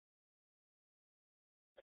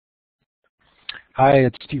Hi,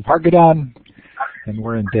 it's Steve Hargadon, and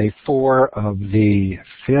we're in day 4 of the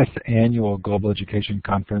 5th Annual Global Education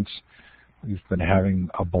Conference. We've been having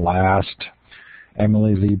a blast.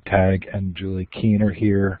 Emily Liebtag and Julie Keane are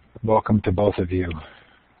here. Welcome to both of you.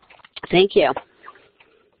 Thank you.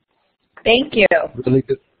 Thank you.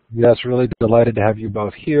 Really delighted to have you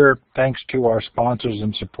both here. Thanks to our sponsors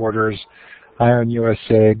and supporters, Iron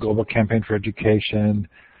USA, Global Campaign for Education,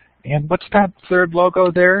 and what's that third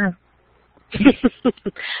logo there?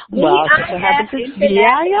 Well,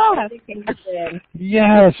 VIF.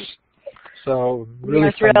 Yes. So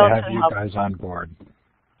really fun to have you guys on board.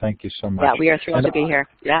 Thank you so much. Yeah, we are thrilled to be here.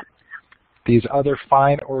 Yeah. These other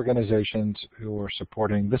fine organizations who are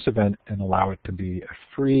supporting this event and allow it to be a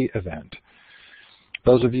free event.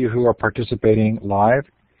 Those of you who are participating live,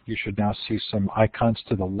 you should now see some icons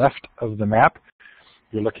to the left of the map.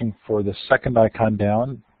 You're looking for the second icon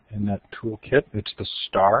down in that toolkit. It's the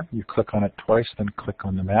star. You click on it twice, then click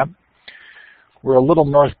on the map. We're a little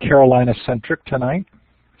North Carolina centric tonight,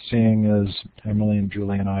 seeing as Emily and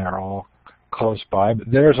Julie and I are all close by.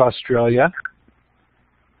 But there's Australia.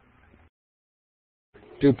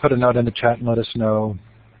 Do put a note in the chat and let us know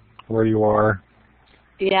where you are.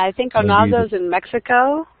 Yeah, I think Onago's in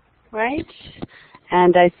Mexico, right?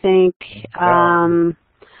 And I think,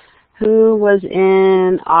 who was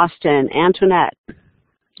in Austin? Antoinette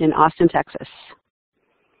in Austin, Texas.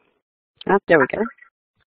 Oh, there we go.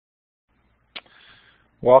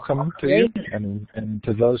 Welcome to you, and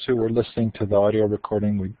to those who were listening to the audio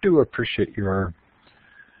recording, we do appreciate your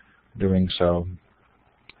doing so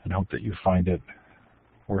and hope that you find it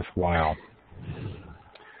worthwhile.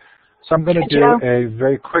 So I'm going to do a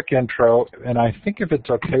very quick intro, and I think if it's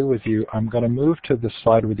okay with you, I'm going to move to the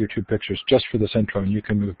slide with your 2 pictures just for this intro, and you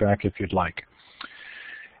can move back if you'd like.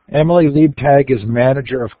 Emily Liebtag is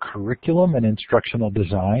Manager of Curriculum and Instructional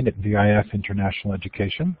Design at VIF International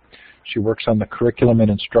Education. She works on the Curriculum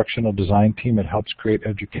and Instructional Design team and helps create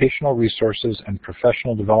educational resources and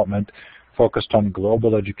professional development focused on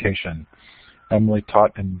global education. Emily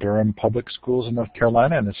taught in Durham Public Schools in North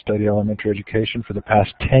Carolina and has studied elementary education for the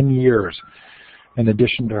past 10 years. In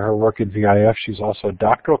addition to her work at VIF, she's also a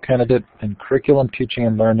doctoral candidate in curriculum teaching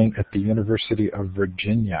and learning at the University of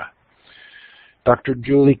Virginia. Dr.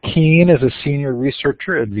 Julie Keane is a senior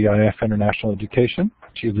researcher at VIF International Education.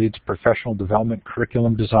 She leads professional development,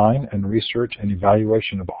 curriculum design, and research and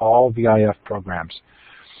evaluation of all VIF programs.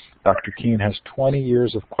 Dr. Keane has 20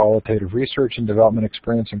 years of qualitative research and development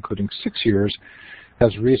experience, including 6 years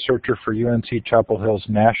as researcher for UNC Chapel Hill's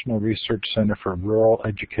National Research Center for Rural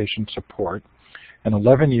Education Support, and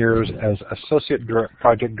 11 years as Associate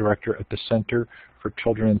Project Director at the Center for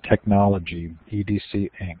Children and Technology, EDC,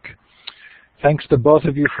 Inc. Thanks to both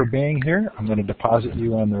of you for being here. I'm going to deposit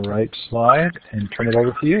you on the right slide and turn it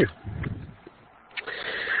over to you.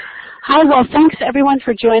 Hi, well, thanks everyone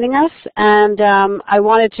for joining us. And I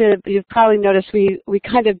wanted to, you've probably noticed we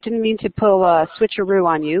kind of didn't mean to pull a switcheroo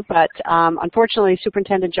on you, but unfortunately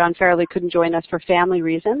Superintendent John Farrelly couldn't join us for family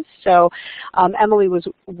reasons. So Emily was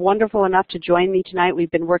wonderful enough to join me tonight.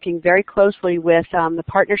 We've been working very closely with the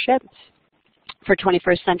partnership for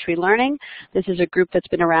 21st Century Learning. This is a group that's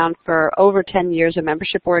been around for over 10 years, a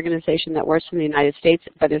membership organization that works in the United States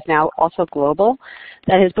but is now also global,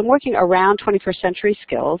 that has been working around 21st century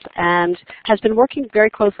skills and has been working very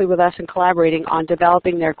closely with us and collaborating on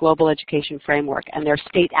developing their global education framework and their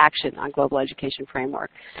state action on global education framework.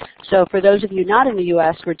 So for those of you not in the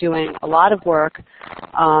U.S., we're doing a lot of work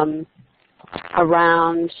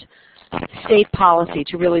around state policy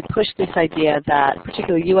to really push this idea that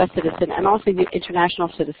particularly U.S. citizens and also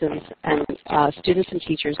international citizens and students and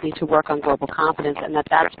teachers need to work on global competence, and that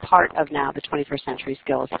that's part of now the 21st century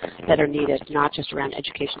skills that are needed, not just around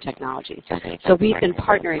education technology. So we've been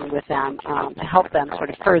partnering with them to help them sort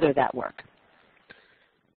of further that work.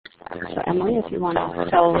 So Emily, if you want to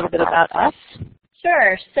tell a little bit about us.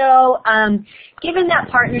 Sure. So given that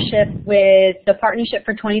partnership with the Partnership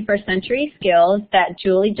for 21st Century Skills that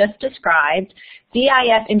Julie just described,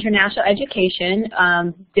 VIF International Education,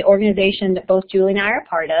 the organization that both Julie and I are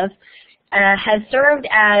part of, has served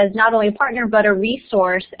as not only a partner but a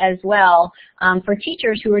resource as well for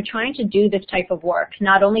teachers who are trying to do this type of work,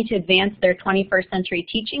 not only to advance their 21st century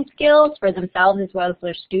teaching skills for themselves as well as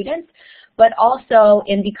their students, but also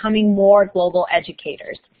in becoming more global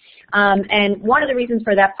educators. And one of the reasons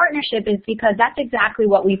for that partnership is because that's exactly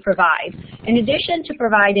what we provide. In addition to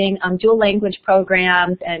providing dual language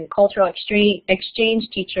programs and cultural exchange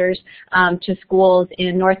teachers to schools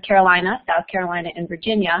in North Carolina, South Carolina, and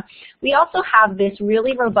Virginia, we also have this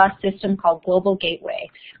really robust system called Global Gateway,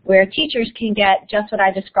 where teachers can get just what I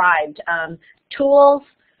described, tools,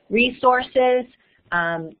 resources,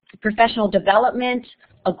 professional development,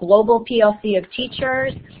 a global PLC of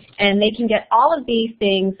teachers, and they can get all of these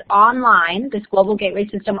things online, this global gateway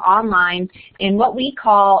system online, in what we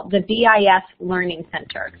call the VIF Learning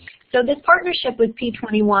Center. So this partnership with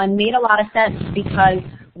P21 made a lot of sense because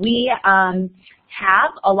we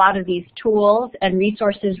have a lot of these tools and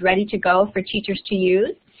resources ready to go for teachers to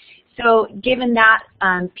use. So given that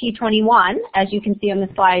P21, as you can see on the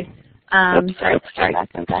slide, as you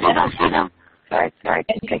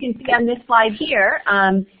can see on this slide here,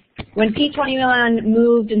 when P21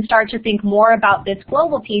 moved and started to think more about this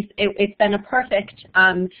global piece, it's been a perfect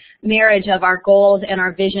marriage of our goals and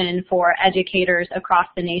our vision for educators across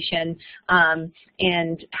the nation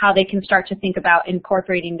and how they can start to think about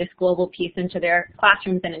incorporating this global piece into their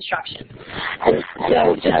classrooms and instruction. And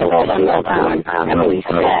so just to build on what Emily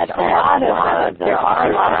said, there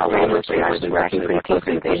are a lot of frameworks we are working with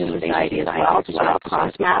closely with Asian society as well to develop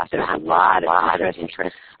class maps. There's a lot of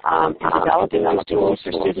interest in developing those tools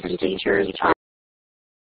for students and teachers.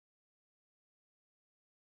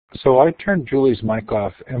 So I turned Julie's mic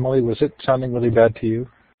off. Emily, was it sounding really bad to you?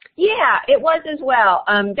 Yeah, it was as well.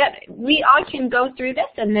 I can go through this,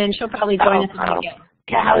 and then she'll probably join us again.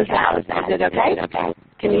 How is that? Is it okay?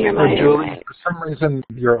 Can you hear me? Julie, for some reason,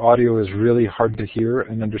 your audio is really hard to hear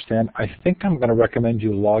and understand. I think I'm going to recommend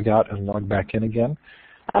you log out and log back in again.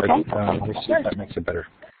 Okay. We'll see if that makes it better.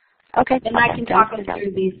 Okay. And I can talk us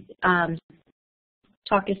through these.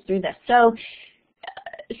 Talk us through this.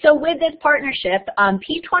 So with this partnership,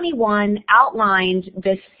 P21 outlined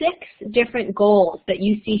the 6 different goals that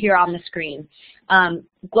you see here on the screen.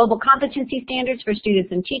 Global competency standards for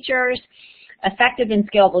students and teachers, effective and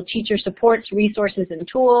scalable teacher supports, resources, and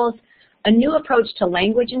tools, a new approach to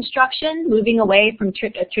language instruction, moving away from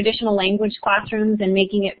traditional language classrooms and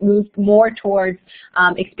making it move more towards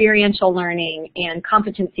experiential learning and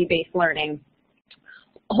competency-based learning.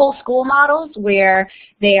 Whole school models where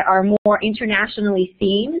they are more internationally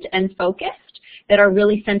themed and focused, that are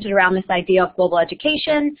really centered around this idea of global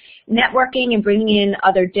education, networking and bringing in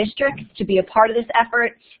other districts to be a part of this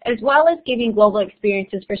effort, as well as giving global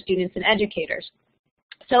experiences for students and educators.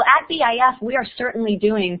 So at VIF, we are certainly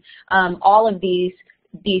doing all of these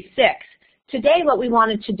 6. Today, what we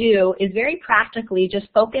wanted to do is very practically just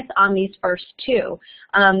focus on these first 2,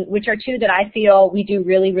 which are 2 that I feel we do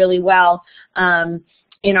really, really well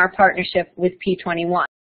in our partnership with P21.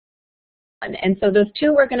 And so those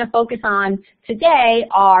 2 we're going to focus on today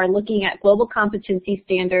are looking at global competency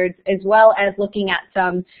standards as well as looking at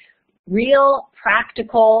some real,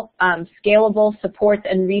 practical, scalable supports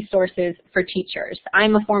and resources for teachers.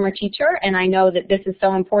 I'm a former teacher, and I know that this is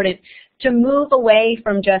so important to move away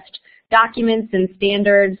from just documents and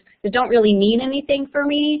standards that don't really mean anything for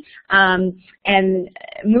me, and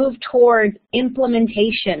move towards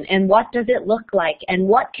implementation and what does it look like and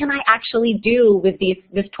what can I actually do with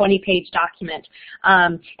this 20-page document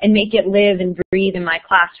and make it live and breathe in my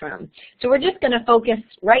classroom. So we're just going to focus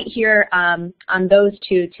right here on those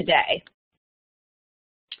 2 today.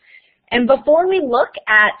 And before we look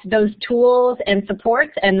at those tools and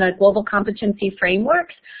supports and the global competency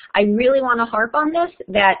frameworks, I really want to harp on this,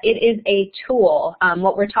 that it is a tool.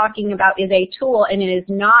 What we're talking about is a tool, and it is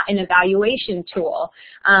not an evaluation tool.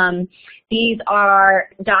 These are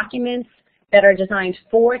documents that are designed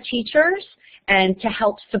for teachers and to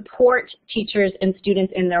help support teachers and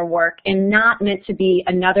students in their work, and not meant to be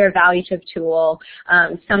another evaluative tool,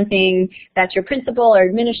 something that your principal or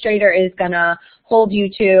administrator is going to hold you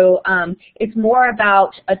to. It's more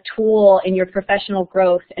about a tool in your professional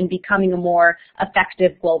growth and becoming a more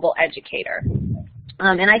effective global educator.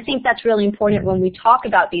 And I think that's really important when we talk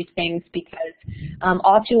about these things, because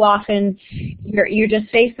all too often you're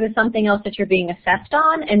just faced with something else that you're being assessed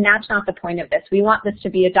on, and that's not the point of this. We want this to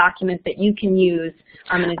be a document that you can use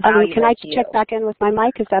and is valuable Can I to you. check back in with my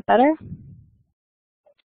mic? Is that better?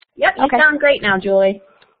 Yep, you sound great now, Julie.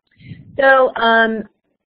 So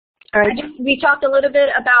all right. We talked a little bit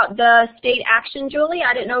about the state action, Julie.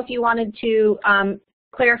 I didn't know if you wanted to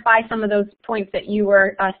clarify some of those points that you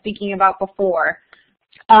were speaking about before.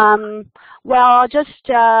 Well, just,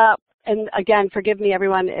 and again, forgive me,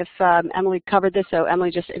 everyone, if Emily covered this, so Emily,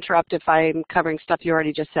 just interrupt if I'm covering stuff you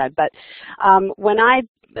already just said. But when I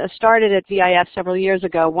started at VIF several years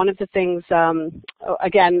ago, one of the things,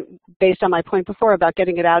 again, based on my point before about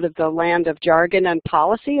getting it out of the land of jargon and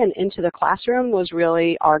policy and into the classroom was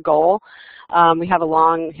really our goal. We have a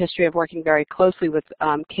long history of working very closely with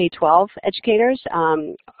K-12 educators,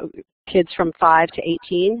 kids from 5 to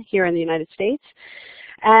 18 here in the United States.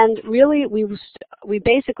 And really, we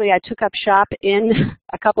basically, I took up shop in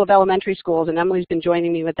a couple of elementary schools, and Emily's been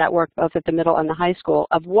joining me with that work both at the middle and the high school,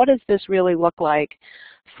 of what does this really look like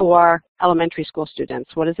for elementary school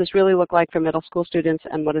students? What does this really look like for middle school students,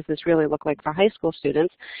 and what does this really look like for high school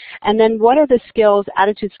students? And then what are the skills,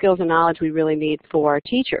 attitude, skills, and knowledge we really need for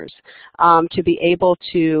teachers to be able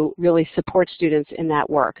to really support students in that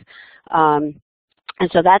work? And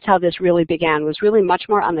so that's how this really began, was really much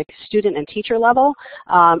more on the student and teacher level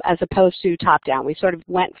as opposed to top-down. We sort of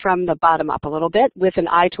went from the bottom up a little bit with an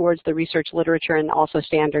eye towards the research literature and also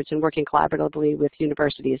standards and working collaboratively with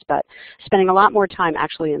universities, but spending a lot more time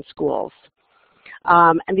actually in schools.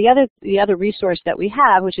 And the other resource that we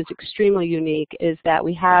have, which is extremely unique, is that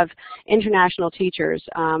we have international teachers,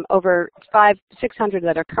 over 600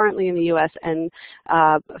 that are currently in the U.S. and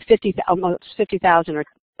almost 50,000 or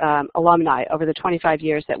alumni over the 25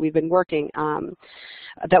 years that we've been working,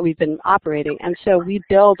 that we've been operating. And so we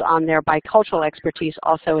build on their bicultural expertise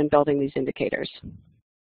also in building these indicators.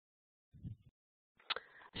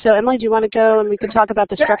 So Emily, do you want to go and we can talk about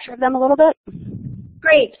the structure of them a little bit?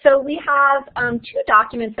 Great. So we have two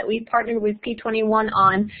documents that we've partnered with P21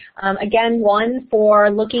 on. Again, one for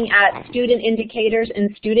looking at student indicators and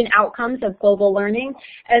student outcomes of global learning,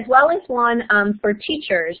 as well as one for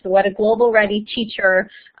teachers, what a global ready teacher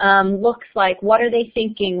looks like. What are they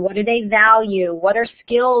thinking? What do they value? What are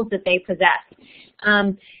skills that they possess?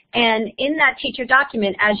 And in that teacher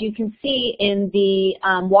document, as you can see in the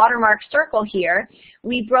watermark circle here,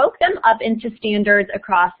 we broke them up into standards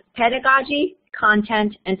across pedagogy,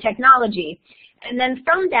 content, and technology. And then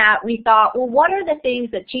from that, we thought, well, what are the things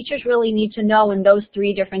that teachers really need to know in those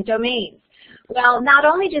three different domains? Well, not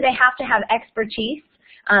only do they have to have expertise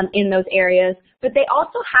in those areas, but they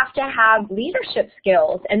also have to have leadership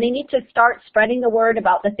skills, and they need to start spreading the word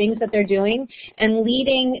about the things that they're doing and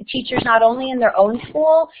leading teachers not only in their own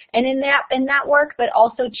school and in that work, but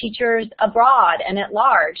also teachers abroad and at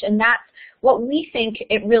large. And that's what we think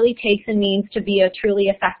it really takes and means to be a truly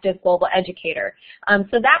effective global educator.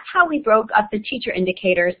 So that's how we broke up the teacher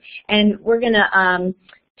indicators, and we're going to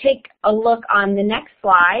take a look on the next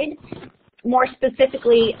slide more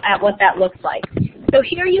specifically at what that looks like. So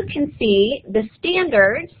here you can see the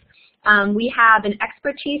standards. We have an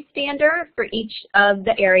expertise standard for each of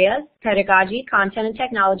the areas, pedagogy, content, and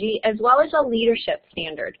technology, as well as a leadership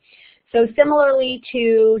standard. So similarly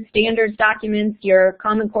to standards documents, your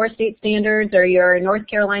Common Core State Standards or your North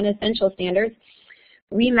Carolina Essential Standards,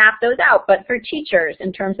 we map those out, but for teachers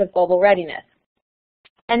in terms of global readiness.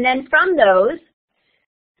 And then from those,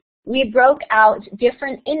 we broke out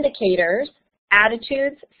different indicators,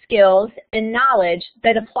 attitudes, skills, and knowledge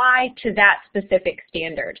that apply to that specific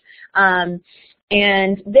standard. And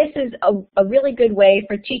this is a really good way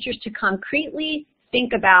for teachers to concretely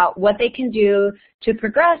think about what they can do to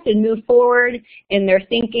progress and move forward in their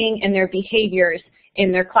thinking and their behaviors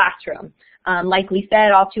in their classroom. Like we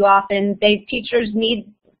said, all too often, teachers need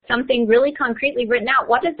something really concretely written out.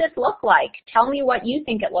 What does this look like? Tell me what you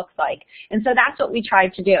think it looks like. And so that's what we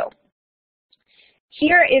tried to do.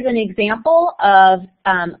 Here is an example of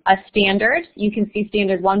a standard. You can see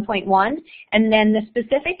standard 1.1, and then the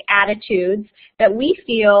specific attitudes that we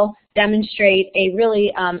feel demonstrate a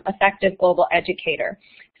really effective global educator.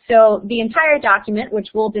 So the entire document, which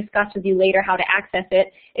we'll discuss with you later how to access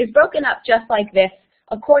it, is broken up just like this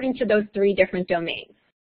according to those three different domains.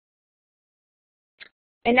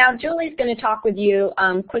 And now Julie's going to talk with you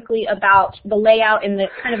quickly about the layout and the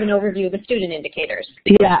kind of an overview of the student indicators.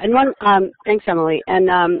 Yeah, and thanks, Emily. And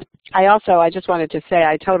I just wanted to say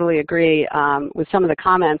I totally agree with some of the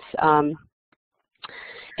comments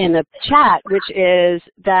in the chat, which is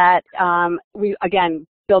that again,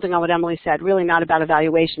 building on what Emily said, really not about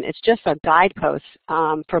evaluation. It's just a guidepost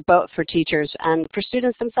for teachers and for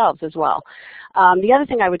students themselves as well. The other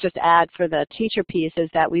thing I would just add for the teacher piece is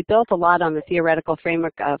that we built a lot on the theoretical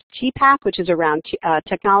framework of TPAC, which is around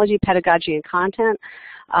technology, pedagogy, and content,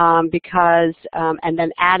 and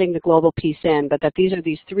then adding the global piece in, but that these are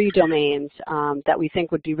these three domains that we think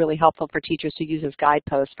would be really helpful for teachers to use as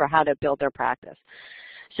guideposts for how to build their practice.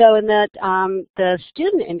 So in the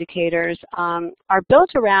student indicators are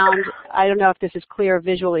built around, I don't know if this is clear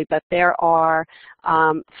visually, but there are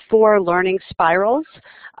 4 learning spirals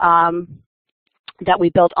that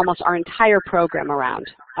we built almost our entire program around.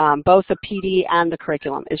 Both the PD and the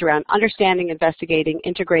curriculum is around understanding, investigating,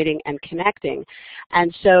 integrating, and connecting.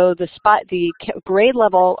 And so the grade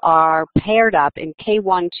level are paired up in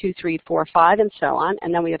K1, 2, 3, 4, 5, and so on.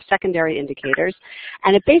 And then we have secondary indicators.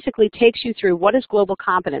 And it basically takes you through what is global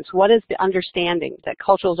competence, what is the understanding, that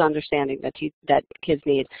cultural understanding that kids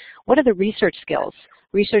need, what are the research skills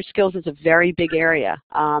Research skills is a very big area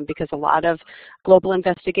because a lot of global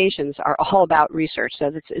investigations are all about research,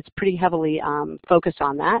 so it's pretty heavily focused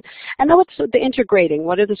on that. And then what's the integrating?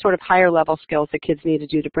 What are the sort of higher level skills that kids need to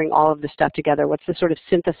do to bring all of this stuff together? What's the sort of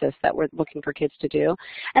synthesis that we're looking for kids to do?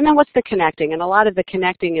 And then what's the connecting? And a lot of the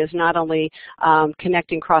connecting is not only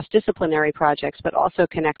connecting cross-disciplinary projects, but also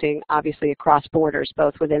connecting, obviously, across borders,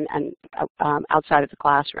 both within and outside of the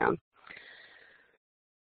classroom.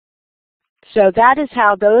 So that is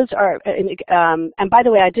how those are, and by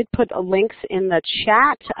the way, I did put links in the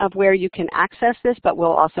chat of where you can access this, but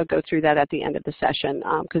we'll also go through that at the end of the session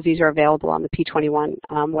because these are available on the P21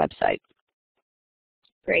 website.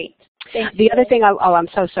 Great. The other thing, I'm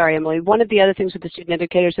so sorry, Emily. One of the other things with the student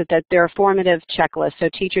indicators is that they're formative checklists, so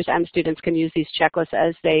teachers and students can use these checklists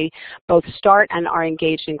as they both start and are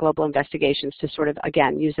engaged in global investigations to sort of,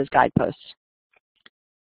 again, use as guideposts.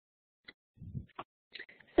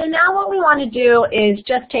 So now what we want to do is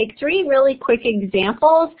just take 3 really quick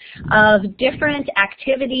examples of different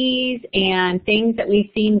activities and things that we've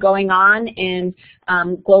seen going on in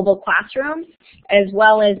global classrooms, as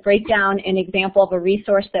well as break down an example of a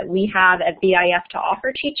resource that we have at VIF to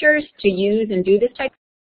offer teachers to use and do this type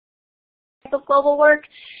of global work,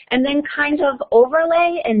 and then kind of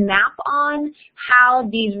overlay and map on how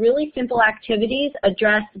these really simple activities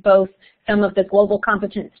address both some of the global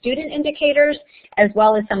competent student indicators as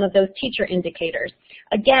well as some of those teacher indicators.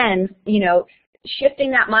 Again, you know,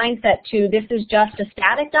 shifting that mindset to this is just a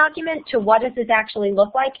static document to what does this actually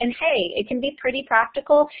look like, and hey, it can be pretty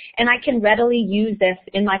practical and I can readily use this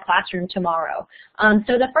in my classroom tomorrow.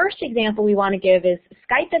 So the first example we want to give is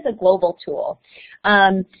Skype as a global tool.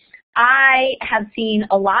 I have seen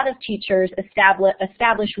a lot of teachers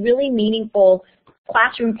establish really meaningful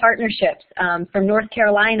classroom partnerships from North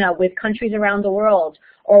Carolina with countries around the world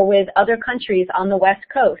or with other countries on the West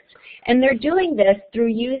Coast. And they're doing this through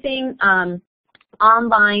using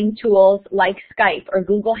online tools like Skype or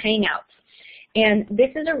Google Hangouts. And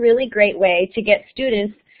this is a really great way to get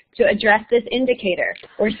students to address this indicator,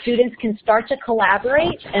 where students can start to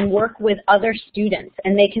collaborate and work with other students,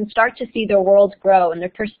 and they can start to see their worlds grow and their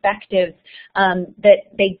perspectives that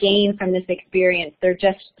they gain from this experience. They're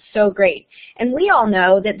just so great. And we all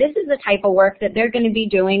know that this is the type of work that they're going to be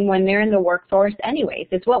doing when they're in the workforce anyways.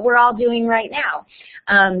 It's what we're all doing right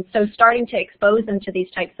now. So starting to expose them to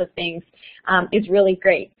these types of things is really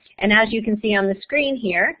great. And as you can see on the screen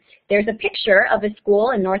here, there's a picture of a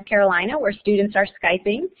school in North Carolina where students are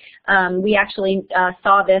Skyping. We actually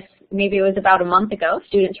saw this, maybe it was about a month ago.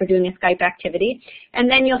 Students were doing a Skype activity. And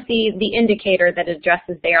then you'll see the indicator that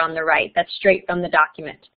addresses there on the right. That's straight from the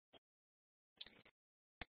document.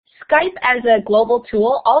 Skype as a global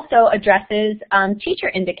tool also addresses teacher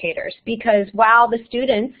indicators, because while the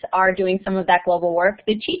students are doing some of that global work,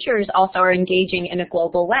 the teachers also are engaging in a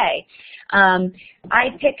global way.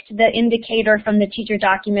 I picked the indicator from the teacher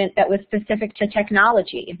document that was specific to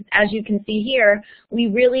technology. As you can see here, we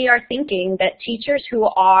really are thinking that teachers who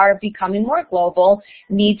are becoming more global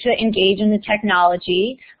need to engage in the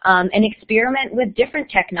technology and experiment with different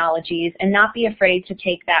technologies and not be afraid to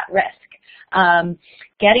take that risk.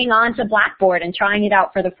 Getting onto Blackboard and trying it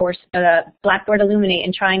out for the first, Blackboard Illuminate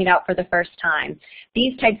and trying it out for the first time.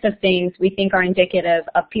 These types of things we think are indicative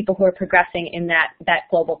of people who are progressing in that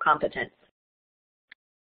global competence.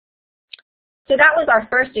 So that was our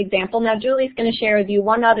first example. Now Julie's going to share with you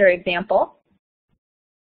one other example.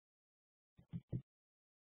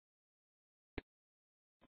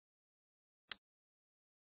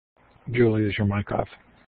 Julie, is your mic off?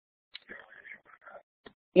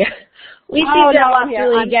 Yeah, we see that off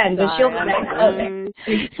Julie again, but she'll come back.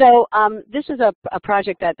 Okay. So this is a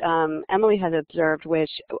project that Emily has observed, which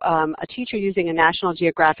a teacher using a National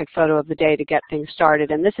Geographic photo of the day to get things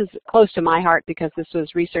started. And this is close to my heart because this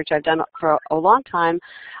was research I've done for a long time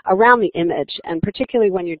around the image, and particularly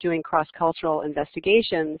when you're doing cross-cultural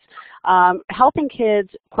investigations, helping kids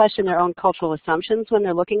question their own cultural assumptions when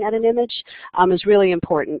they're looking at an image is really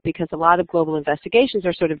important, because a lot of global investigations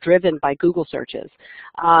are sort of driven by Google searches.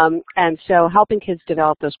 And so helping kids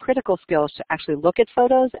develop those critical skills to actually look at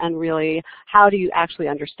photos and really how do you actually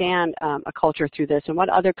understand a culture through this, and what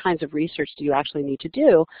other kinds of research do you actually need to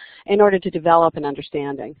do in order to develop an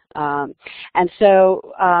understanding. And so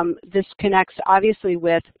this connects obviously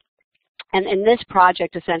with, and in this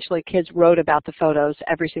project, essentially, kids wrote about the photos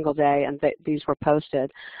every single day, and these were posted.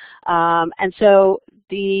 And so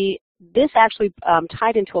this actually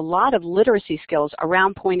tied into a lot of literacy skills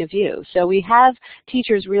around point of view. So we have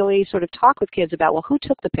teachers really sort of talk with kids about, well, who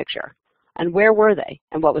took the picture? and where were they,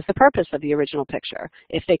 and what was the purpose of the original picture,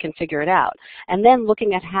 if they can figure it out. And then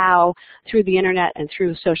looking at how, through the internet and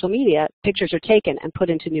through social media, pictures are taken and put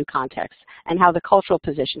into new contexts, and how the cultural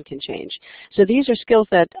position can change. So these are skills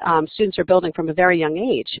that students are building from a very young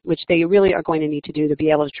age, which they really are going to need to do to be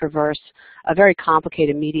able to traverse a very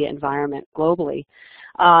complicated media environment globally.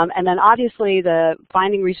 And then obviously the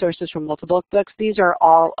finding resources from multiple books, these are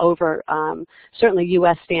all over certainly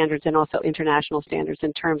U.S. standards and also international standards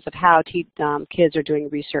in terms of how kids are doing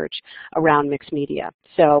research around mixed media.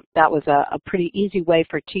 So that was a pretty easy way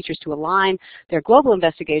for teachers to align their global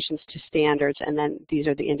investigations to standards, and then these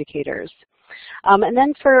are the indicators. And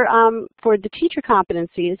then for the teacher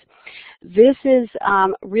competencies, this is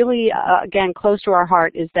really, again, close to our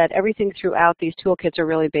heart, is that everything throughout these toolkits are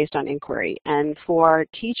really based on inquiry. And for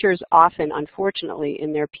teachers often, unfortunately,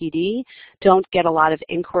 in their PD, don't get a lot of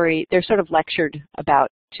inquiry. They're sort of lectured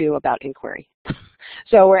about inquiry.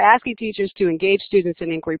 So we're asking teachers to engage students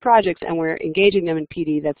in inquiry projects, and we're engaging them in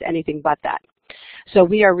PD that's anything but that. So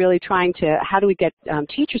we are really trying to, how do we get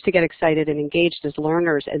teachers to get excited and engaged as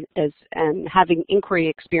learners and having inquiry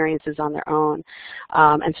experiences on their own.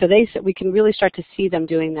 And so we can really start to see them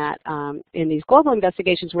doing that in these global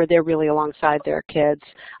investigations where they're really alongside their kids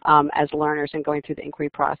as learners and going through the inquiry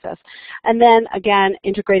process. And then again,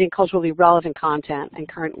 integrating culturally relevant content and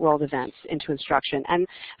current world events into instruction. And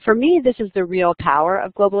for me, this is the real power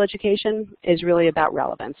of global education, is really about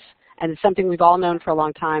relevance. And it's something we've all known for a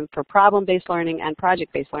long time for problem-based learning and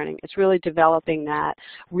project-based learning. It's really developing that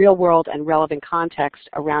real-world and relevant context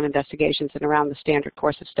around investigations and around the standard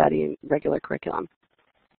course of study and regular curriculum.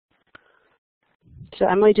 So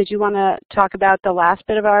Emily, did you want to talk about the last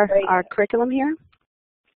bit of our curriculum here?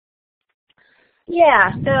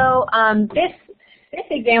 Yeah, so this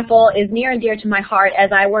example is near and dear to my heart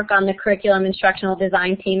as I work on the curriculum instructional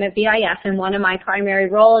design team at VIF, and one of my primary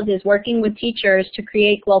roles is working with teachers to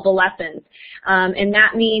create global lessons. And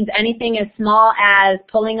that means anything as small as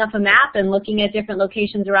pulling up a map and looking at different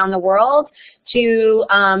locations around the world to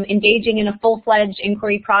engaging in a full-fledged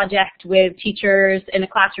inquiry project with teachers in a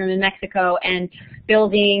classroom in Mexico and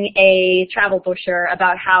building a travel brochure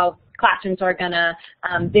about how classrooms are going to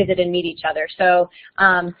visit and meet each other. So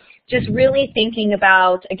just really thinking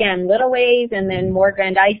about, again, little ways and then more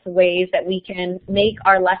grandiose ways that we can make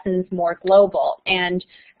our lessons more global. And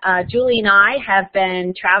Julie and I have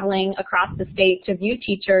been traveling across the state to view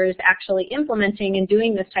teachers actually implementing and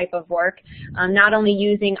doing this type of work, not only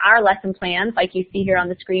using our lesson plans like you see here on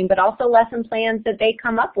the screen, but also lesson plans that they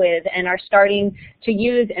come up with and are starting to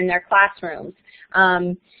use in their classrooms.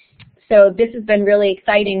 So this has been really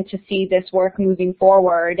exciting to see this work moving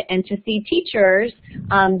forward and to see teachers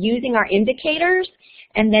using our indicators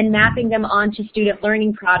and then mapping them onto student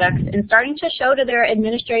learning products and starting to show to their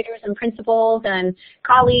administrators and principals and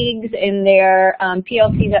colleagues in their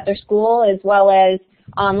PLCs at their school as well as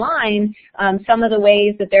online some of the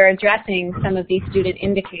ways that they're addressing some of these student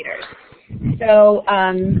indicators. So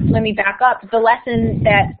let me back up. The lesson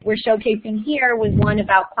that we're showcasing here was one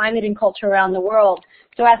about climate and culture around the world.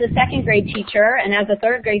 So as a second grade teacher and as a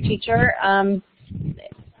third grade teacher,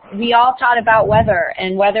 we all taught about weather,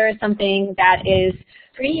 and weather is something that is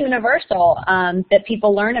pretty universal that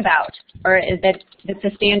people learn about, or that's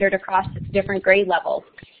a standard across different grade levels.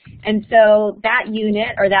 And so that unit,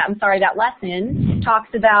 or that lesson talks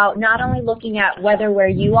about not only looking at weather where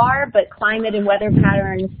you are, but climate and weather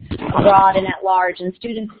patterns abroad and at large. And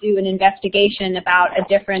students do an investigation about a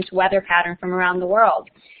different weather pattern from around the world.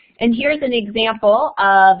 And here's an example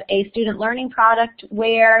of a student learning product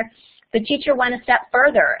where the teacher went a step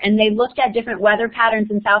further and they looked at different weather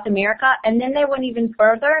patterns in South America, and then they went even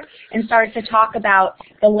further and started to talk about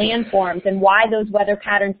the landforms and why those weather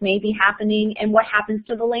patterns may be happening and what happens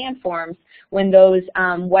to the landforms when those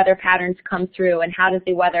weather patterns come through, and how does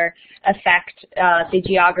the weather affect the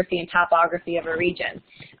geography and topography of a region.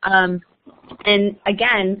 And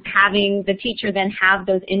again, having the teacher then have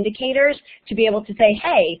those indicators to be able to say,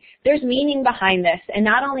 hey, there's meaning behind this. And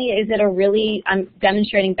not only is it I'm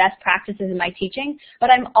demonstrating best practices in my teaching,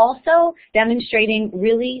 but I'm also demonstrating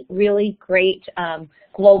really, really great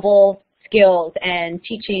global skills and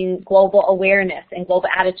teaching global awareness and global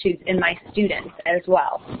attitudes in my students as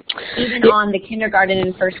well, even on the kindergarten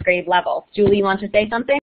and first grade level. Julie, you want to say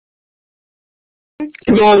something?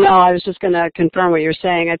 No, I was just going to confirm what you're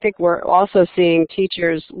saying. I think we're also seeing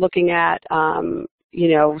teachers looking at,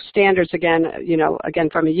 standards again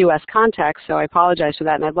from a U.S. context. So I apologize for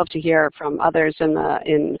that, and I'd love to hear from others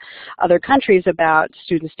in other countries about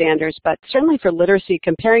student standards. But certainly for literacy,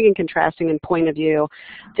 comparing and contrasting in point of view,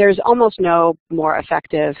 there's almost no more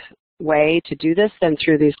effective way to do this than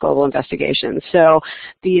through these global investigations. So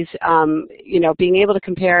these, being able to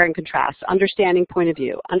compare and contrast, understanding point of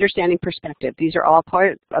view, understanding perspective, these are all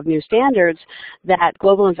part of new standards that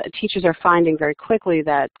teachers are finding very quickly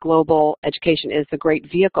that global education is the great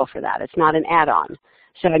vehicle for that. It's not an add-on.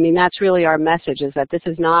 So, I mean, that's really our message, is that this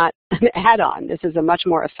is not an add-on. This is a much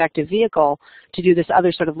more effective vehicle to do this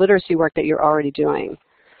other sort of literacy work that you're already doing.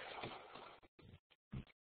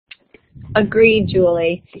 Agreed,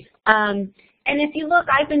 Julie. And if you look,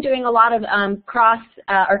 I've been doing a lot of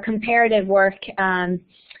or comparative work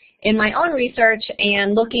in my own research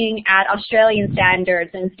and looking at Australian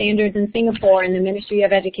standards and standards in Singapore and the Ministry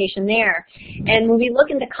of Education there. And when we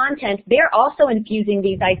look into content, they're also infusing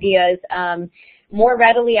these ideas more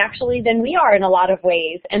readily actually than we are in a lot of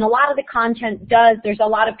ways. And a lot of the content there's a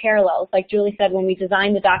lot of parallels. Like Julie said, when we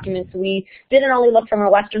designed the documents, we didn't only look from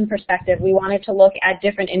a Western perspective. We wanted to look at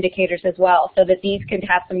different indicators as well so that these could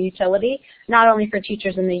have some utility, not only for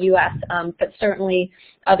teachers in the U.S., but certainly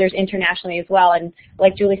others internationally as well. And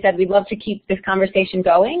like Julie said, we'd love to keep this conversation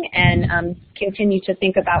going and continue to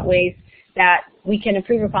think about ways that we can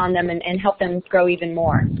improve upon them and help them grow even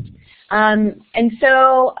more. And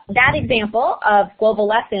so that example of global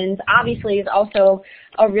lessons obviously is also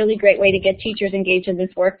a really great way to get teachers engaged in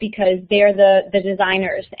this work because they're the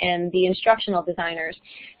designers and the instructional designers.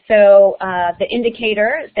 So the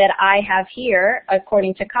indicator that I have here,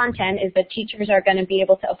 according to content, is that teachers are going to be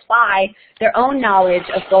able to apply their own knowledge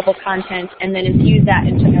of global content and then infuse that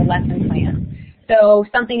into their lesson plan. So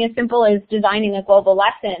something as simple as designing a global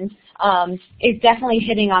lesson is definitely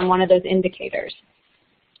hitting on one of those indicators.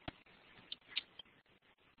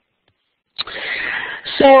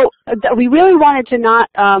 So we really wanted to not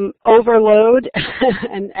overload,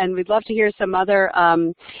 and we'd love to hear some other,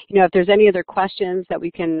 if there's any other questions that we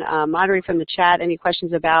can moderate from the chat, any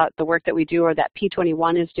questions about the work that we do or that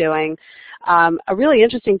P21 is doing. A really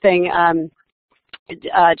interesting thing,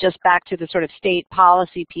 just back to the sort of state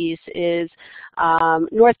policy piece, is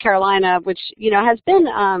North Carolina, which,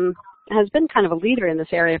 has been kind of a leader in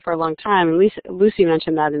this area for a long time, and Lucy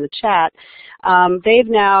mentioned that in the chat. They've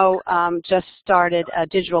now just started a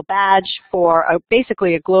digital badge for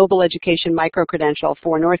basically a global education micro-credential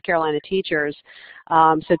for North Carolina teachers.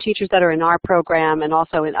 So teachers that are in our program and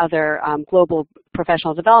also in other global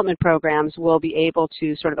professional development programs will be able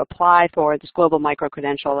to sort of apply for this global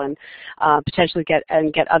micro-credential and potentially get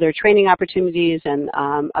other training opportunities and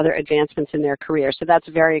other advancements in their career. So that's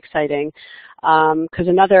very exciting. Because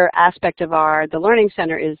another aspect of the Learning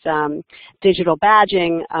Center is digital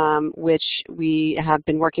badging, which we have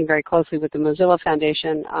been working very closely with the Mozilla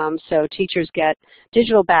Foundation. So teachers get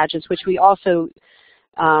digital badges, which we also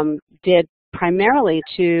did primarily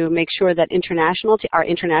to make sure that our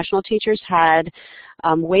international teachers had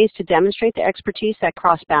ways to demonstrate their expertise that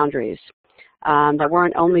cross boundaries, that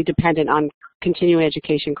weren't only dependent on continuing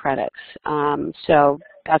education credits. So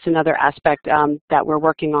that's another aspect that we're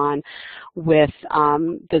working on with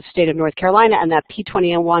the state of North Carolina, and that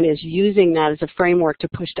P21 is using that as a framework to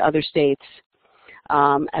push to other states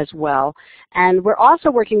as well. And we're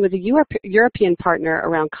also working with a European partner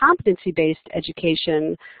around competency-based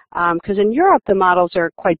education, because in Europe the models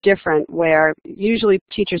are quite different, where usually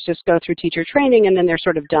teachers just go through teacher training and then they're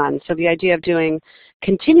sort of done. So the idea of doing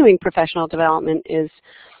continuing professional development is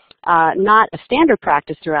not a standard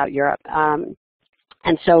practice throughout Europe.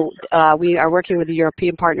 And so we are working with a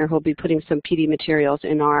European partner who will be putting some PD materials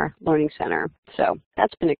in our Learning Center. So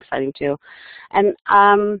that's been exciting too. And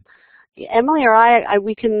Emily or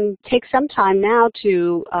we can take some time now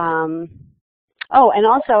to, and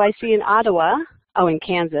also I see in Ottawa, in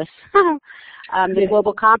Kansas, the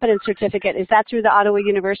Global Competence Certificate. Is that through the Ottawa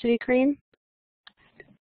University, Keane?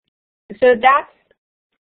 So that's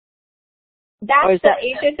the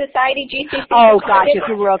Asia Society GCC. Oh, gotcha,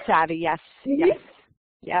 through World Savvy, yes, yes.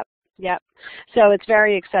 Yep. So it's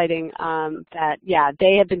very exciting that,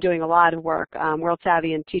 they have been doing a lot of work, World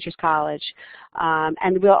Savvy and Teachers College.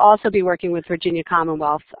 And we'll also be working with Virginia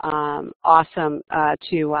Commonwealth, to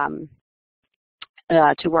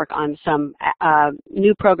work on some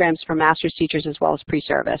new programs for master's teachers as well as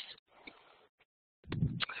pre-service.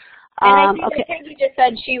 And I think Peggy just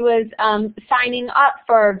said she was signing up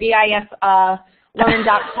for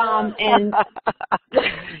VIFLearn.com, and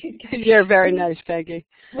you're very nice, Peggy.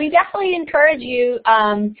 We definitely encourage you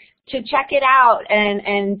to check it out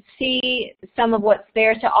and see some of what's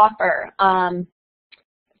there to offer,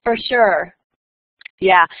 for sure.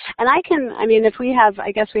 Yeah, and if we have,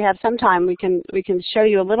 I guess we have some time, we can show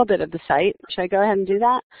you a little bit of the site. Should I go ahead and do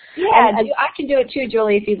that? Yeah, I can do it too,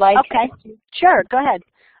 Julie, if you'd like. Okay, sure, go ahead.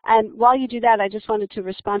 And while you do that, I just wanted to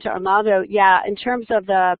respond to Armando. Yeah, in terms of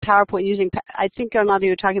the PowerPoint I think Armando,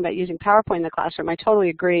 you were talking about using PowerPoint in the classroom. I totally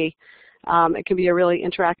agree. It can be a really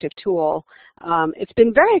interactive tool. It's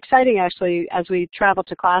been very exciting, actually, as we travel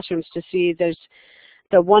to classrooms to see there's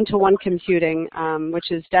the one-to-one computing,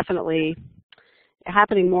 which is definitely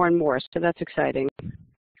happening more and more, so that's exciting.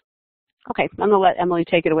 Okay, I'm going to let Emily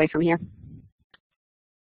take it away from here.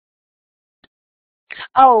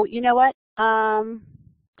 Oh, you know what?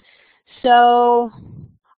 So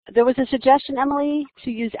there was a suggestion, Emily,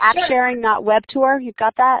 to use app sharing, not web tour. You've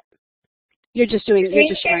got that? You're just sharing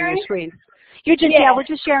your screen. Yeah, we're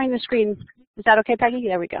just sharing the screen. Is that okay, Peggy?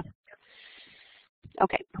 There we go.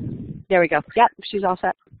 Okay, there we go. Yep, she's all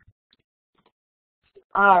set.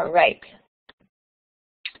 All right.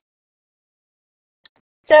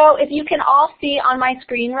 So if you can all see on my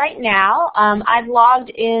screen right now, I've logged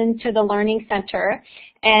into the Learning Center,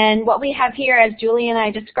 and what we have here, as Julie and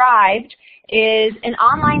I described, is an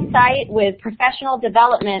online site with professional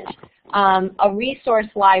development, a resource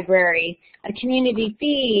library, a community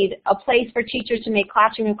feed, a place for teachers to make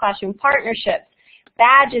classroom-to-classroom partnerships,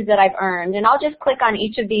 badges that I've earned, and I'll just click on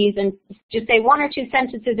each of these and just say 1 or 2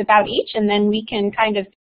 sentences about each, and then we can kind of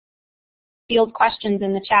field questions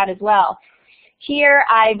in the chat as well. Here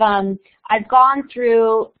I've gone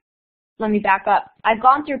through, let me back up. I've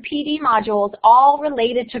gone through PD modules all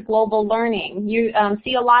related to global learning. You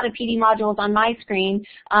see a lot of PD modules on my screen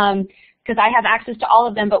because I have access to all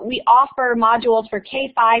of them, but we offer modules for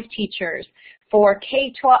K-5 teachers, for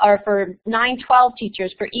K-12 or for 9-12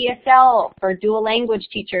 teachers, for ESL, for dual language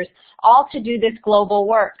teachers, all to do this global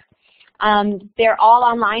work. They're all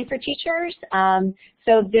online for teachers,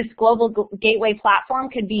 so this Global Gateway platform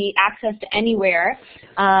could be accessed anywhere,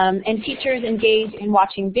 and teachers engage in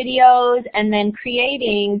watching videos and then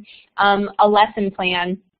creating a lesson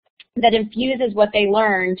plan that infuses what they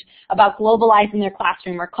learned about globalizing their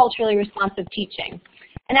classroom or culturally responsive teaching.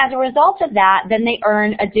 And as a result of that, then they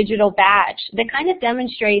earn a digital badge that kind of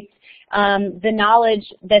demonstrates the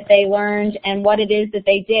knowledge that they learned and what it is that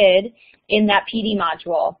they did in that PD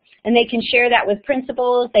module. And they can share that with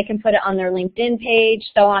principals, they can put it on their LinkedIn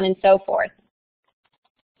page, so on and so forth.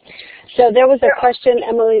 So there was a question,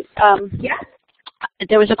 Emily. Yeah.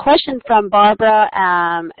 There was a question from Barbara.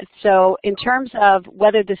 So in terms of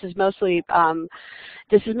whether this is mostly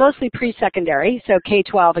pre-secondary, so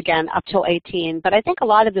K-12 again up till 18. But I think a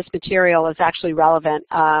lot of this material is actually relevant.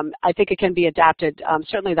 I think it can be adapted.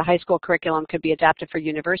 Certainly the high school curriculum could be adapted for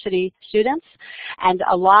university students. And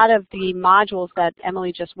a lot of the modules that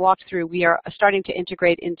Emily just walked through, we are starting to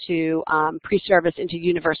integrate into pre-service into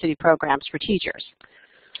university programs for teachers.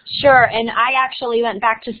 Sure, and I actually went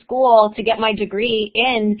back to school to get my degree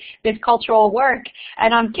in this cultural work,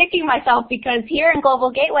 and I'm kicking myself because here in Global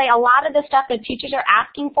Gateway, a lot of the stuff that teachers are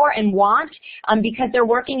asking for and want, because they're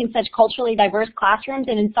working in such culturally diverse classrooms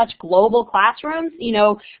and in such global classrooms, you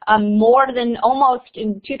know, more than almost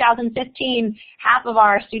in 2015, half of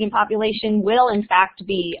our student population will in fact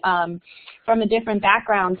be from a different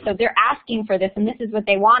background. So they're asking for this, and this is what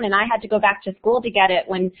they want, and I had to go back to school to get it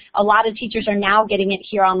when a lot of teachers are now getting it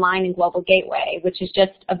here online in Global Gateway, which is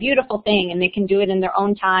just a beautiful thing, and they can do it in their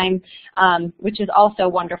own time, which is also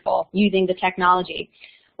wonderful, using the technology.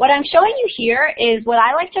 What I'm showing you here is what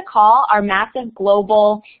I like to call our massive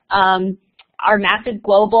global PLC.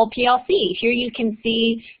 Here you can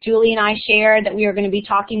see Julie and I shared that we are going to be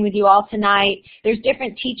talking with you all tonight. There's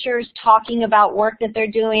different teachers talking about work that they're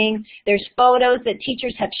doing. There's photos that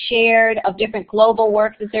teachers have shared of different global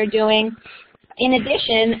work that they're doing. In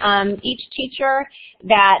addition, each teacher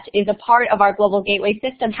that is a part of our Global Gateway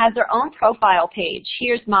system has their own profile page.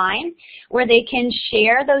 Here's mine, where they can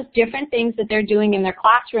share those different things that they're doing in their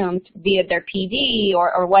classrooms via their PD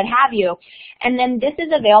or what have you. And then this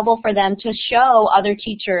is available for them to show other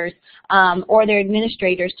teachers or their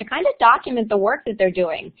administrators to kind of document the work that they're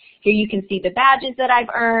doing. Here you can see the badges that I've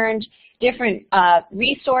earned, different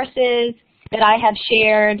resources that I have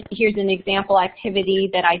shared. Here's an example activity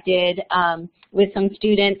that I did with some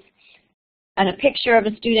students, and a picture of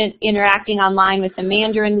a student interacting online with some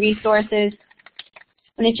Mandarin resources.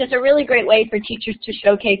 And it's just a really great way for teachers to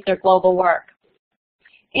showcase their global work.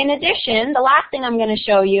 In addition, the last thing I'm going to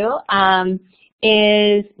show you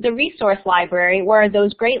is the resource library, where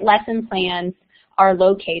those great lesson plans are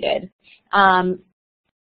located.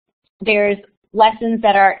 There's lessons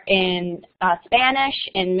that are in Spanish,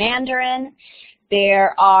 in Mandarin.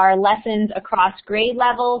 There are lessons across grade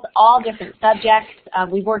levels, all different subjects.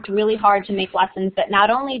 We've worked really hard to make lessons that not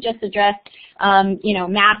only just address, you know,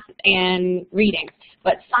 math and reading,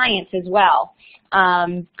 but science as well,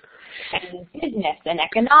 and business and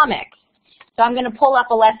economics. So I'm going to pull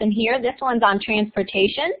up a lesson here. This one's on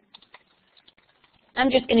transportation.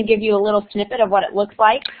 I'm just going to give you a little snippet of what it looks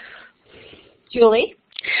like. Julie?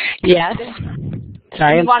 Yes.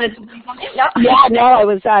 Sorry. You wanted to say something? No? Yeah, no,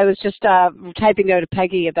 I was just typing out to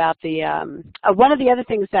Peggy about the one of the other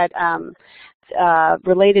things that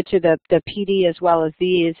related to the PD as well as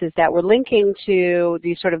these is that we're linking to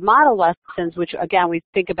these sort of model lessons, which again we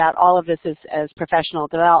think about all of this as professional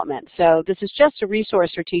development. So this is just a resource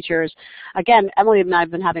for teachers. Again, Emily and I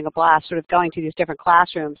have been having a blast sort of going to these different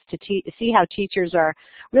classrooms to see how teachers are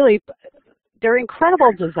really, they're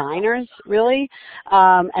incredible designers, really,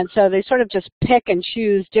 and so they sort of just pick and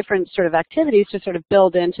choose different sort of activities to sort of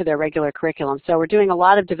build into their regular curriculum. So we're doing a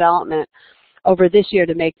lot of development over this year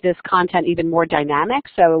to make this content even more dynamic,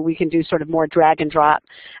 so we can do sort of more drag and drop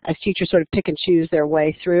as teachers sort of pick and choose their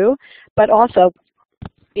way through, but also,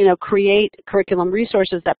 you know, create curriculum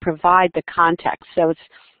resources that provide the context. So it's,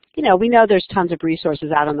 you know, we know there's tons of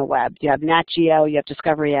resources out on the web. You have Nat Geo, you have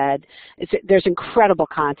Discovery Ed. There's incredible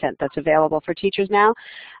content that's available for teachers now,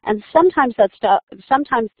 and sometimes that stuff,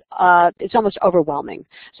 it's almost overwhelming.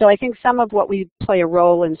 So I think some of what we play a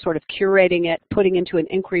role in sort of curating it, putting into an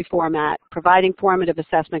inquiry format, providing formative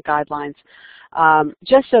assessment guidelines,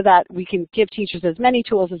 just so that we can give teachers as many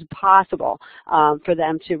tools as possible for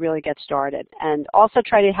them to really get started, and also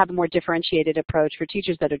try to have a more differentiated approach for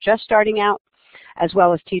teachers that are just starting out, as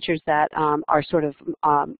well as teachers that are sort of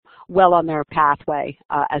well on their pathway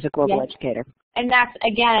as a global educator. And that's,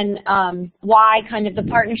 again, why kind of the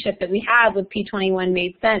partnership that we have with P21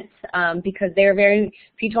 made sense, because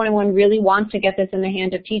P21 really wants to get this in the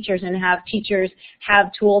hand of teachers and have teachers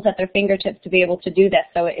have tools at their fingertips to be able to do this.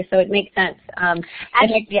 So it makes sense.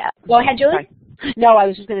 Yeah. Go ahead, Julie. Sorry. No, I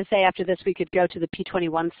was just going to say after this we could go to the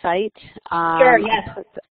P21 site. Sure, yes.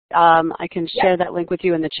 I can share that link with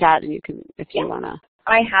you in the chat, and you can, if you want to.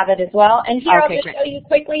 I have it as well. And here Okay, I'll just show you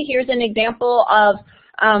quickly. Here's an example of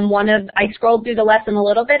I scrolled through the lesson a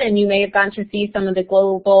little bit, and you may have gotten to see some of the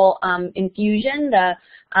global infusion, the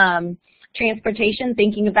transportation,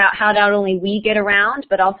 thinking about how not only we get around,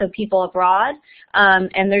 but also people abroad.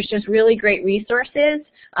 And there's just really great resources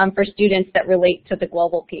for students that relate to the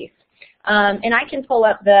global piece. And I can pull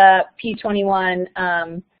up the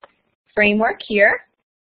P21 framework here.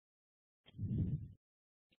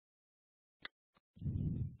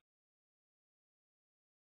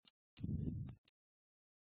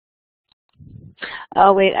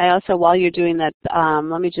 Oh, wait, I also, while you're doing that,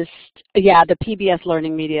 let me just, yeah, the PBS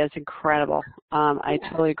learning media is incredible. I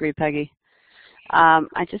totally agree, Peggy.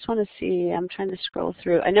 I just want to see, I'm trying to scroll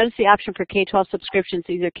through. I noticed the option for K-12 subscriptions,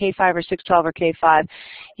 either K-5 or 612 or K-5.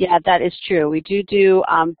 Yeah, that is true. We do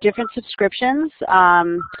different subscriptions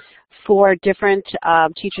for different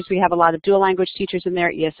teachers. We have a lot of dual language teachers in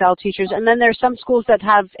there, ESL teachers, and then there's some schools that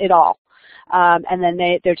have it all. And then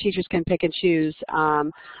their teachers can pick and choose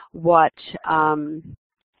what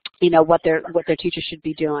their teachers should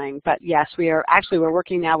be doing. But yes, we're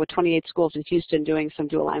working now with 28 schools in Houston doing some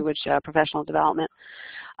dual language professional development.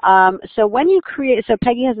 So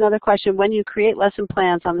Peggy has another question. When you create lesson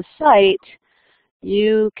plans on the site,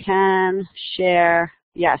 you can share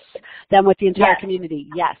them with the entire community.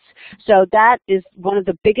 Yes. So that is one of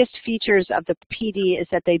the biggest features of the PD, is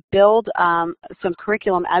that they build some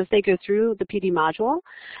curriculum as they go through the PD module.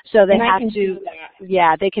 So they have to,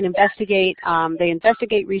 they can investigate. They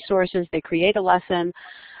investigate resources. They create a lesson.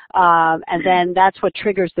 And then that's what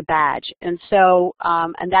triggers the badge. And so,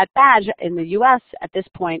 and that badge in the U.S. at this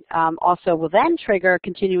point also will then trigger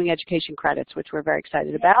continuing education credits, which we're very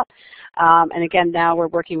excited about. And again, now we're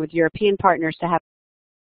working with European partners to have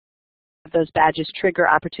those badges trigger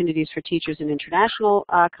opportunities for teachers in international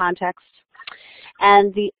contexts.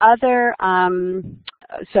 And the other,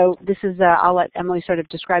 so this is, I'll let Emily sort of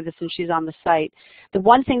describe this since she's on the site. The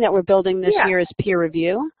one thing that we're building this year is peer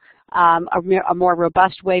review, a more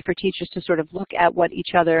robust way for teachers to sort of look at what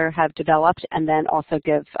each other have developed and then also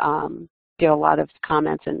give a lot of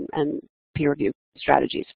comments and peer review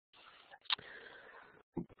strategies.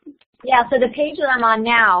 Yeah, so the page that I'm on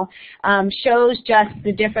now shows just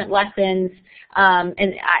the different lessons,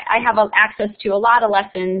 and I have access to a lot of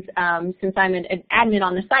lessons since I'm an admin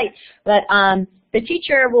on the site, but the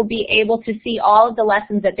teacher will be able to see all of the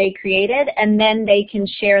lessons that they created, and then they can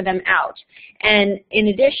share them out. And in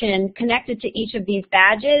addition, connected to each of these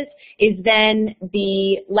badges is then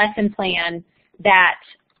the lesson plan that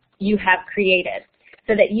you have created,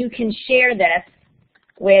 so that you can share this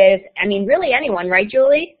with, I mean, really anyone, right,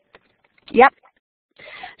 Julie? Yep.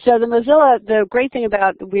 So the Mozilla, the great thing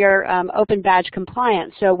about we're open badge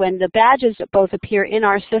compliant. So when the badges both appear in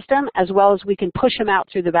our system as well as we can push them out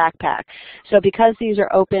through the backpack. So because these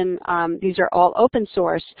are open, these are all open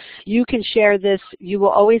source, you can share this. You will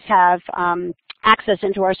always have access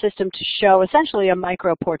into our system to show essentially a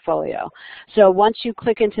micro portfolio. So once you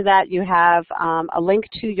click into that, you have a link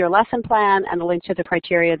to your lesson plan and a link to the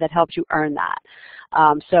criteria that helps you earn that.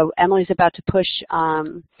 So Emily's about to push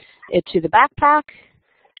it to the backpack,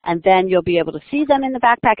 and then you'll be able to see them in the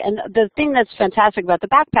backpack. And the thing that's fantastic about the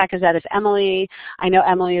backpack is that if Emily, I know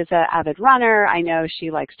Emily is an avid runner, I know she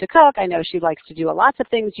likes to cook, I know she likes to do lots of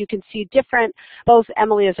things, you can see different, both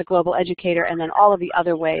Emily as a global educator and then all of the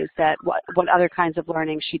other ways that what other kinds of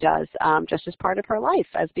learning she does just as part of her life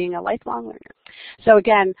as being a lifelong learner. So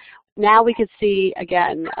again, now we can see,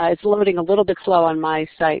 again, it's loading a little bit slow on my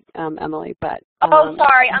site, Emily, but... oh,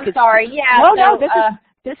 sorry, I'm sorry, yeah. No, so,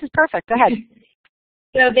 this is perfect, go ahead.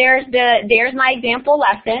 So there's my example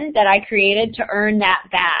lesson that I created to earn that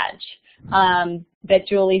badge that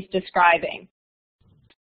Julie's describing.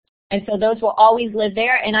 And so those will always live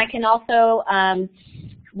there, and I can also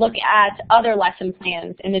look at other lesson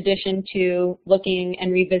plans in addition to looking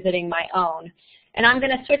and revisiting my own. And I'm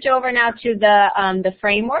going to switch over now to the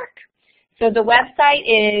framework. So the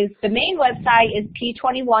main website is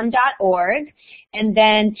p21.org, and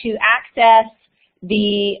then to access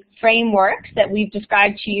the frameworks that we've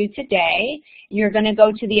described to you today, you're going to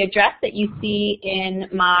go to the address that you see in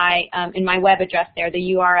my web address there,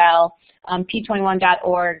 the URL,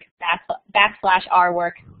 p21.org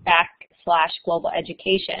 /r/work/global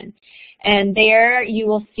education. And there you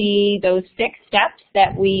will see those 6 steps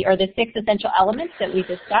or the 6 essential elements that we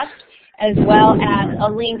discussed, as well as a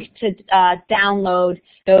link to download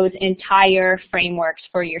those entire frameworks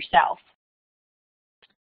for yourself.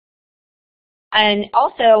 And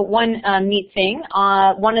also, one neat thing,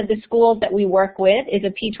 one of the schools that we work with is a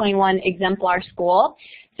P21 exemplar school.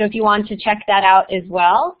 So if you want to check that out as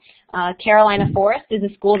well, Carolina Forest is a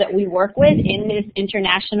school that we work with in this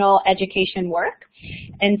international education work.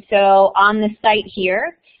 And so on the site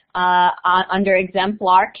here, under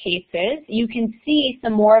exemplar cases, you can see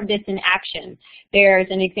some more of this in action. There's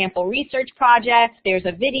an example research project, there's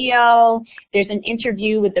a video, there's an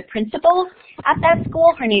interview with the principal at that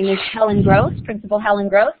school. Her name is Helen Gross, Principal Helen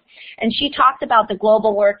Gross, and she talked about the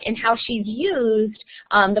global work and how she's used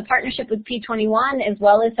the partnership with P21 as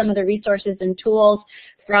well as some of the resources and tools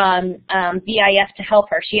from VIF to help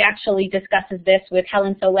her. She actually discusses this with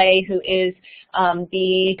Helen Soleil, who is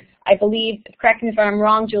I believe, correct me if I'm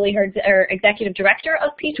wrong, Julie, her executive director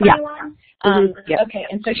of P21. Yeah. Okay,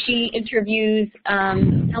 and so she interviews,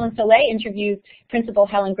 Helen Soleil interviews Principal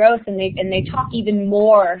Helen Gross, and they talk even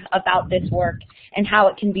more about this work and how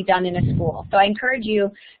it can be done in a school. So I encourage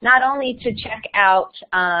you not only to check out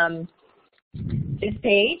this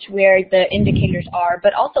page where the indicators are,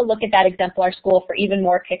 but also look at that exemplar school for even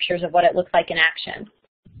more pictures of what it looks like in action.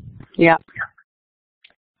 Yeah.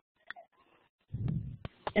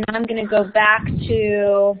 And I'm going to go back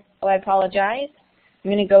to, oh, I apologize. I'm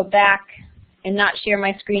going to go back and not share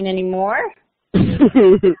my screen anymore.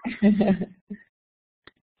 And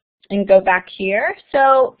go back here.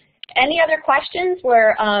 So any other questions?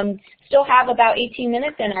 We're still have about 18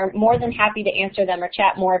 minutes and are more than happy to answer them or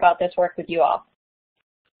chat more about this work with you all.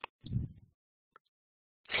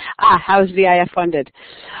 How is VIF funded?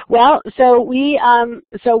 Well, so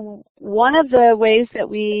one of the ways that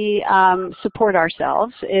we support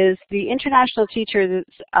ourselves is the international teachers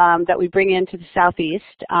that we bring into the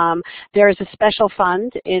Southeast. There is a special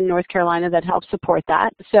fund in North Carolina that helps support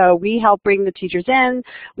that. So we help bring the teachers in,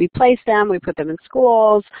 we place them, we put them in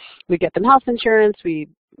schools, we get them health insurance, we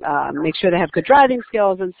make sure they have good driving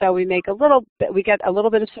skills, and so we get a little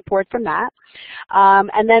bit of support from that.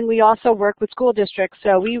 And then we also work with school districts,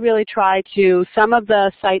 so we really try to, some of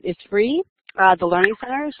the site is free, the Learning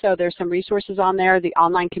Center, so there's some resources on there. The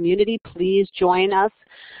online community, please join us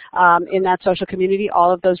in that social community.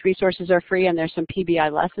 All of those resources are free, and there's some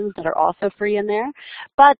PBI lessons that are also free in there.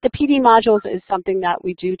 But the PD modules is something that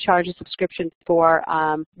we do charge a subscription for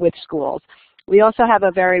with schools. We also have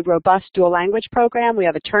a very robust dual language program. We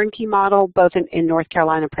have a turnkey model, both in North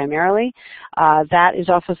Carolina primarily. That is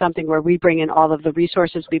also something where we bring in all of the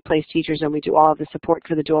resources, we place teachers, and we do all of the support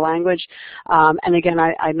for the dual language. And again,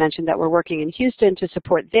 I mentioned that we're working in Houston to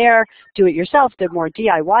support their do-it-yourself, the more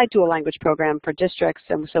DIY dual language program for districts.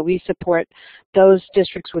 And so we support those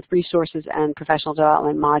districts with resources and professional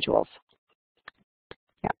development modules.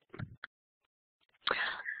 Yeah.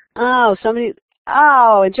 Oh, somebody...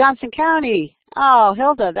 Oh, in Johnson County. Oh,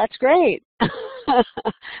 Hilda, that's great.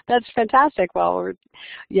 That's fantastic. Well,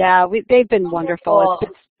 they've been wonderful.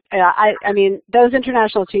 I mean, those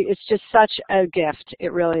international teachers, it's just such a gift.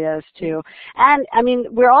 It really is, too. And, I mean,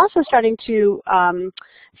 we're also starting to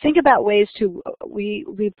think about ways to,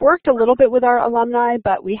 we've worked a little bit with our alumni,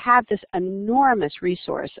 but we have this enormous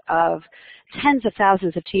resource of tens of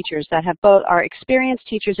thousands of teachers that have both are experienced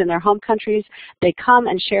teachers in their home countries. They come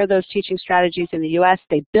and share those teaching strategies in the U.S.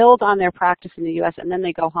 They build on their practice in the U.S. and then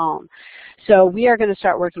they go home. So we are going to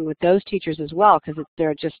start working with those teachers as well because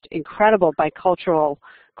they're just incredible bicultural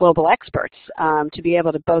global experts to be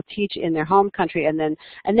able to both teach in their home country and then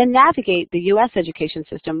navigate the U.S. education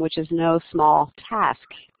system, which is no small task.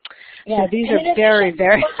 Yeah. So these are very,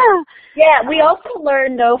 very... Yeah, we also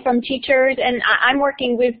learn, though, from teachers, and I'm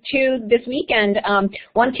working with two this weekend.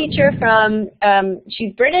 One teacher from,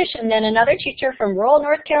 she's British, and then another teacher from rural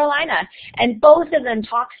North Carolina. And both of them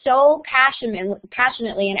talk so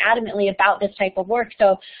passionately and adamantly about this type of work.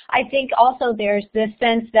 So I think also there's this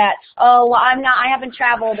sense that, oh, well, I haven't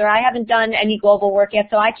traveled or I haven't done any global work yet,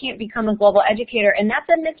 so I can't become a global educator. And that's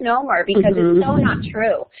a misnomer because it's so not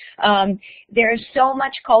true. There's so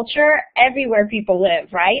much culture everywhere people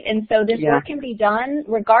live, right? And so this work can be done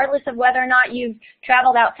regardless of whether or not you've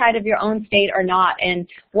traveled outside of your own state or not. And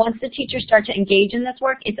once the teachers start to engage in this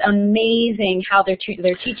work, it's amazing how their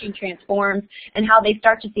teaching transforms and how they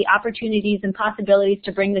start to see opportunities and possibilities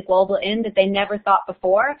to bring the global in that they never thought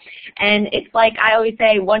before. And it's like I always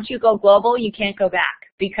say, once you go global, you can't go back.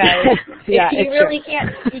 Because you really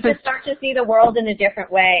can't, you just start to see the world in a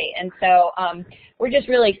different way. And so we're just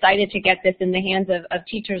really excited to get this in the hands of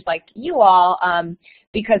teachers like you all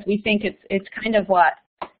because we think it's kind of what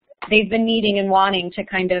they've been needing and wanting to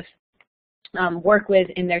kind of work with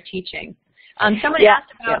in their teaching. Someone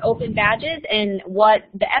asked about open badges and what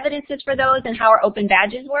the evidence is for those and how our open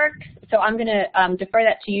badges work. So I'm going to defer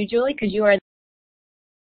that to you, Julie, because you are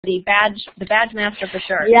the badge master for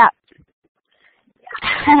sure. Yeah.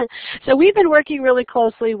 So we've been working really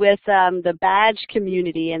closely with the badge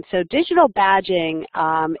community, and so digital badging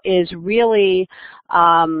is really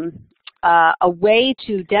a way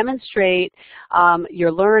to demonstrate your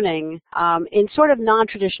learning in sort of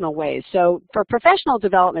non-traditional ways. So for professional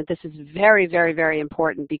development, this is very, very, very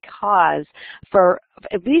important because for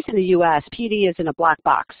at least in the U.S., PD is in a black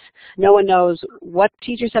box. No one knows what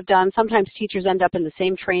teachers have done. Sometimes teachers end up in the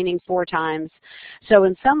same training 4 times. So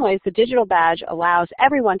in some ways, the digital badge allows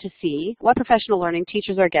everyone to see what professional learning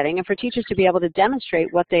teachers are getting and for teachers to be able to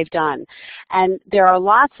demonstrate what they've done. And there are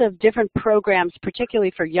lots of different programs,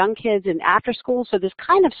 particularly for young kids and after school. So this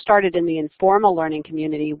kind of started in the informal learning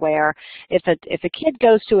community where if a kid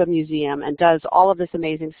goes to a museum and does all of this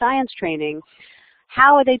amazing science training,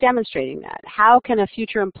 how are they demonstrating that? How can a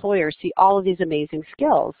future employer see all of these amazing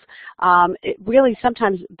skills? It really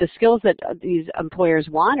sometimes the skills that these employers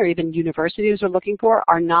want or even universities are looking for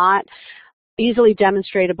are not easily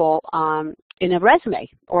demonstratable in a resume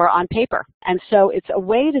or on paper. And so it's a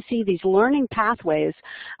way to see these learning pathways.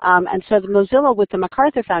 And so the Mozilla with the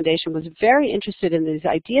MacArthur Foundation was very interested in these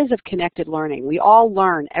ideas of connected learning. We all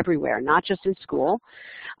learn everywhere, not just in school.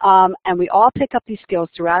 And we all pick up these skills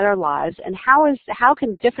throughout our lives. And how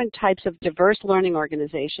can different types of diverse learning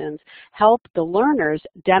organizations help the learners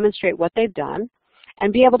demonstrate what they've done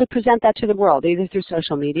and be able to present that to the world, either through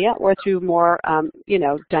social media or through more,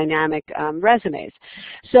 dynamic resumes.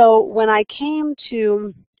 So when I came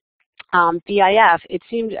to VIF, it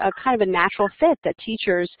seemed kind of a natural fit that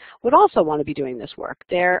teachers would also want to be doing this work.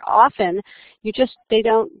 They're often, they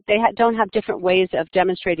don't have different ways of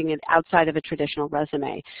demonstrating it outside of a traditional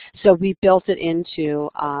resume. So we built it into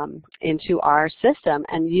our system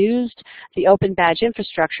and used the open badge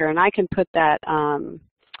infrastructure, and I can put that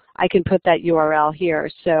URL here.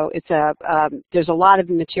 So it's there's a lot of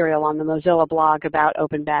material on the Mozilla blog about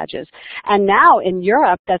open badges. And now in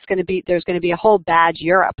Europe, there's going to be a whole badge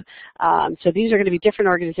Europe. So these are going to be different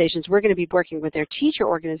organizations. We're going to be working with their teacher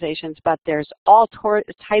organizations, but there's all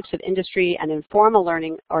types of industry and informal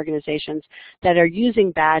learning organizations that are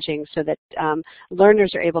using badging so that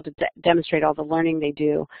learners are able to demonstrate all the learning they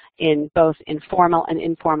do in both informal and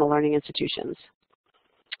informal learning institutions.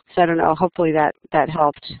 So I don't know, hopefully that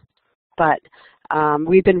helped. But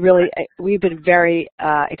we've been very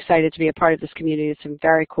excited to be a part of this community. It's some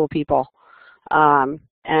very cool people,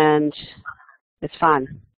 and it's fun.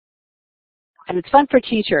 And it's fun for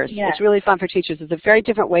teachers. Yes. It's really fun for teachers. It's a very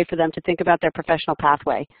different way for them to think about their professional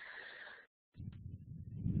pathway.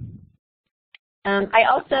 I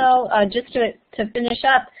also, just to to finish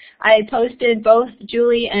up, I posted both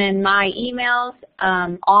Julie and my emails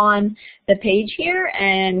on the page here,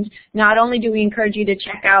 and not only do we encourage you to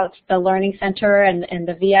check out the Learning Center and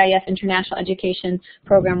the VIF International Education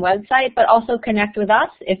Program website, but also connect with us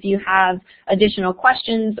if you have additional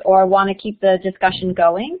questions or want to keep the discussion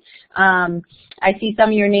going. I see some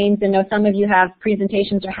of your names and know some of you have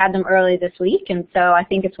presentations or had them early this week, and so I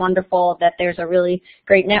think it's wonderful that there's a really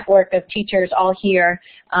great network of teachers all here,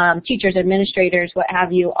 teachers, administrators, what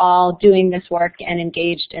have you, all doing this work and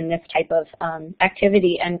engaged in this type of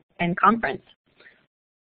activity and conference.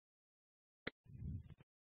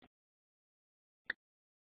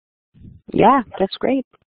 Yeah, that's great.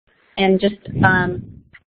 And just,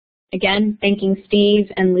 again, thanking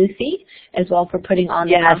Steve and Lucy as well for putting on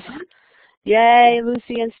the conference. Yay,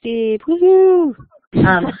 Lucy and Steve. Woohoo!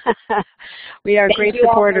 We are great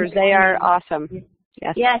supporters. They are awesome.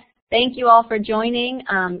 Yes. Yes. Thank you all for joining.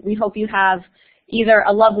 We hope you have either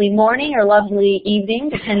a lovely morning or lovely evening,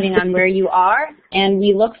 depending on where you are, and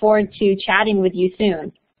we look forward to chatting with you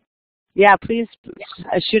soon. Yeah, please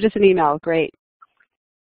shoot us an email. Great.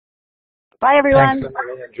 Bye, everyone. Thanks,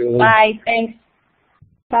 Emily and Julie. Bye. Thanks.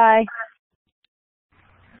 Bye.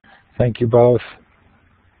 Thank you both.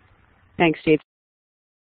 Thanks, Steve.